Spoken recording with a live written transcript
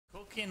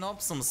Cooking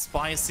up some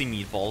spicy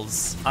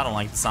meatballs. I don't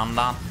like the sound of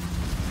that.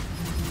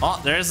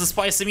 Oh, there's the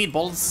spicy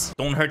meatballs.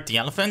 Don't hurt the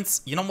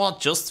elephants. You know what?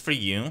 Just for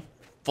you,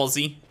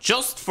 Fuzzy.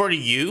 Just for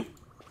you.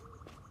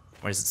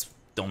 Where's this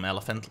dumb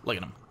elephant? Look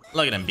at him.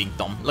 Look at him being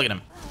dumb. Look at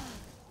him.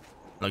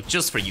 Look,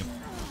 just for you.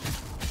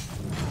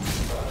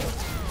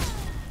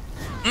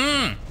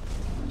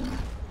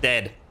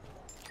 Dead.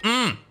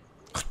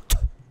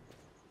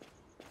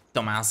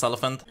 Dumbass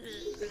elephant.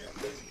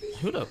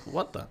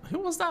 Who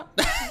was that?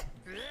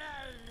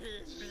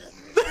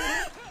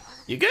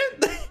 You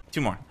good? 2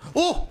 more.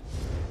 Oh!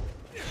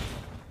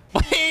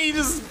 He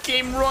just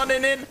came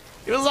running in.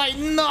 He was like,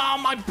 no,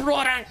 my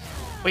brother.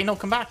 Wait, no,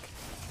 come back.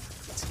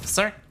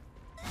 Sir?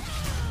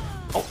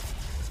 Oh.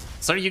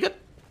 Sir, you good?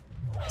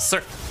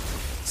 Sir.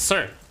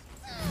 Sir.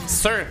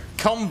 Sir,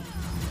 come.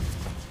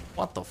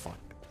 What the fuck?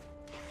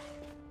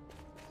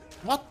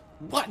 What?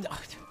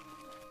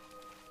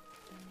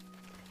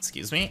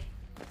 Excuse me?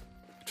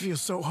 It feels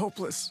so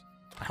hopeless.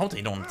 I hope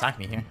they don't attack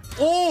me here.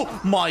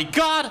 Oh my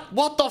god!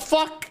 What the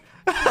fuck?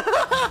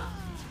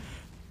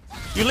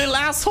 You little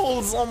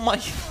assholes! Oh my...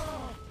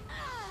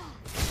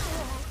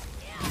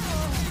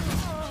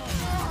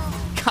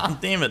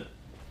 God damn it.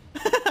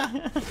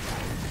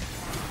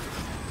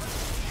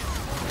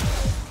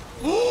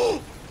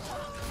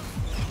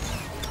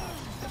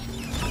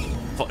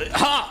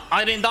 Ha!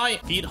 I didn't die.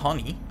 Feed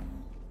honey.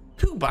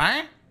 Pooh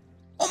Bar?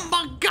 Oh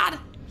my god!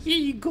 Here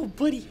you go,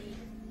 buddy.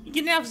 You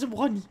can have some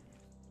honey.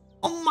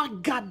 Oh my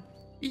god.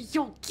 He's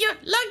so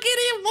cute. Look at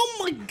him. Oh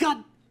my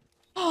god.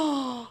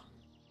 Oh.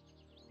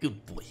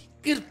 Good boy.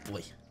 Good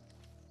boy.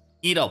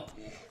 Eat up.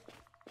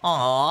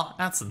 Aw,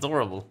 that's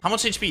adorable. How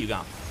much HP you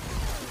got?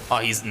 Oh,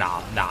 he's...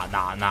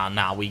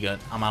 Nah. We good.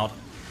 I'm out.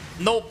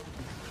 Nope.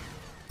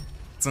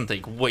 It's gonna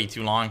take way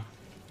too long.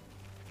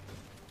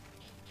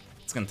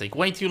 It's gonna take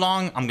way too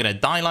long. I'm gonna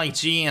die like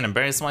G and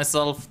embarrass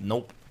myself.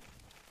 Nope.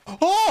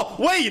 Oh,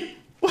 wait.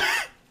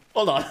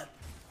 Hold on.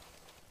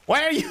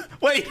 Why are you...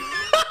 Wait.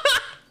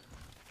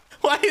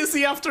 Why is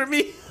he after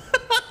me?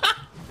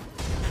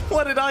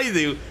 What did I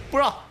do?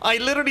 Bro, I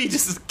literally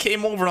just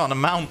came over on a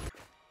mount.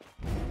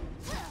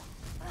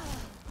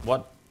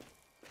 What?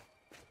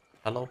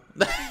 Hello?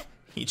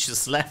 He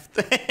just left.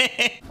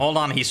 Hold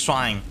on, he's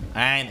trying.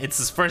 And it's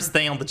his first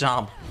day on the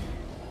job.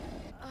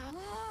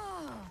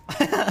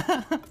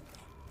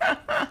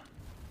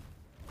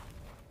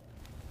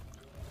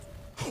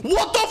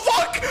 What the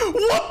fuck?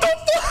 What the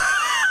fuck?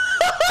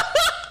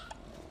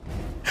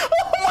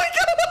 Oh my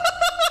god!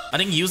 I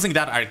think using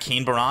that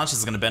arcane barrage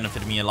is gonna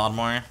benefit me a lot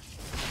more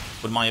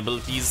with my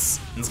abilities.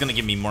 It's gonna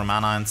give me more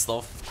mana and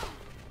stuff.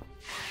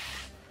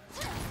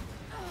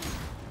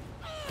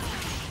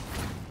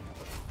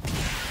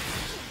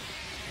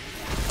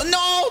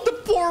 No, the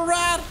poor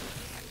rat!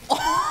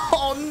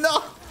 Oh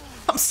no!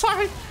 I'm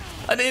sorry.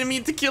 I didn't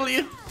mean to kill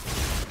you.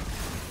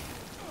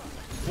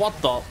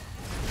 What the?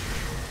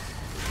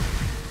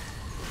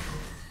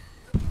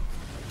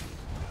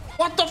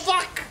 What the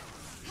fuck?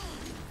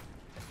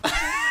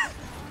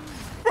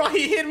 Bro,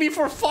 he hit me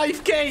for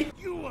 5k.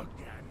 You again.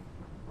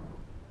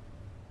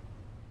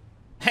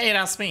 Hey,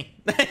 that's me.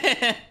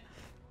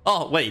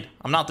 Oh, wait.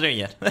 I'm not there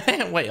yet.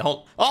 Wait,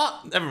 hold.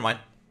 Oh, never mind.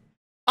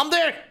 I'm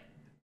there.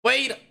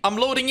 Wait, I'm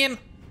loading in.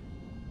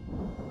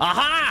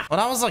 Aha! Well,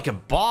 that was like a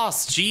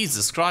boss.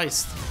 Jesus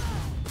Christ.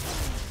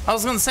 I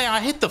was gonna say, I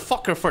hit the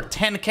fucker for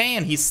 10k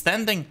and he's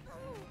standing.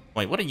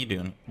 Wait, what are you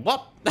doing?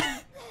 What?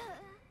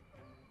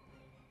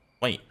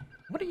 Wait,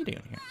 what are you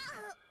doing here?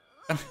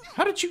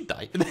 How did you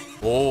die?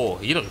 Oh,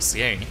 he looks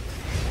scary.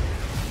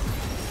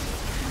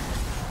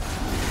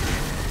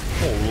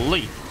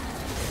 Holy.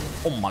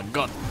 Oh my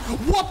god.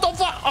 What the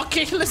fuck?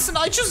 Okay, listen,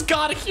 I just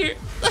got here.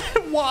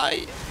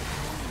 Why?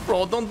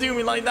 Bro, don't do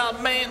me like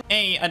that, man.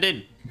 Hey, I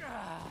did.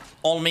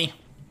 All me.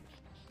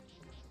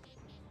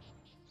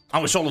 I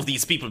wish all of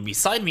these people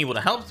beside me would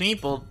have helped me,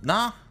 but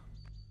nah.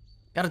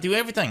 Gotta do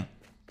everything.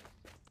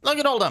 Look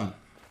at all them.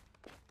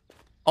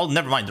 Oh,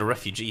 never mind, the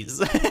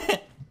refugees.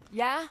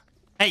 Yeah?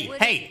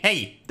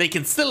 Hey, they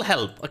can still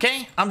help,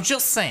 okay? I'm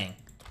just saying.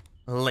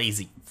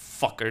 Lazy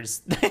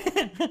fuckers.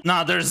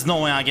 Nah, there's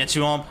no way I get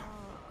you up.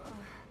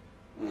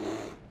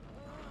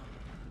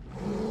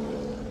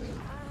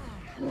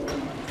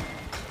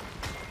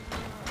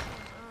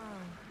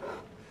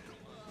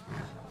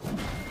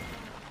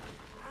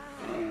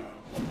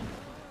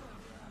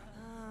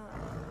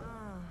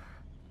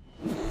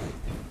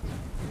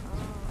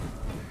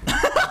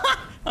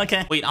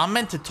 Okay. Wait, I'm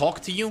meant to talk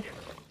to you?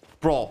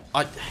 Bro,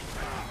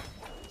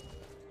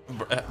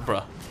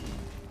 bruh.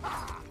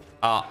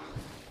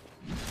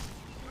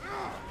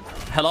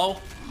 Hello?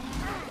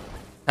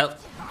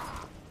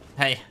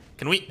 Hey,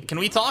 can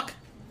we talk?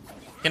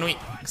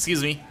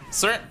 Excuse me,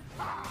 sir?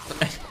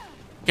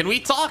 Can we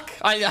talk?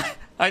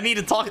 I need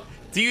to talk.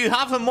 Do you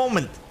have a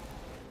moment?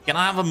 Can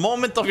I have a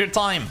moment of your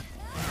time?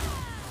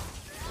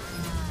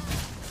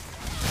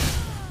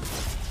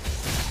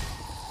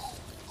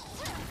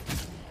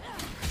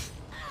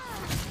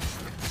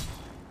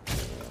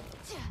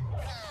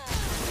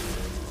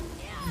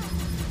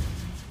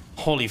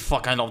 Holy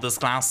fuck, I love this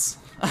class.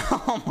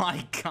 Oh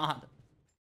my god.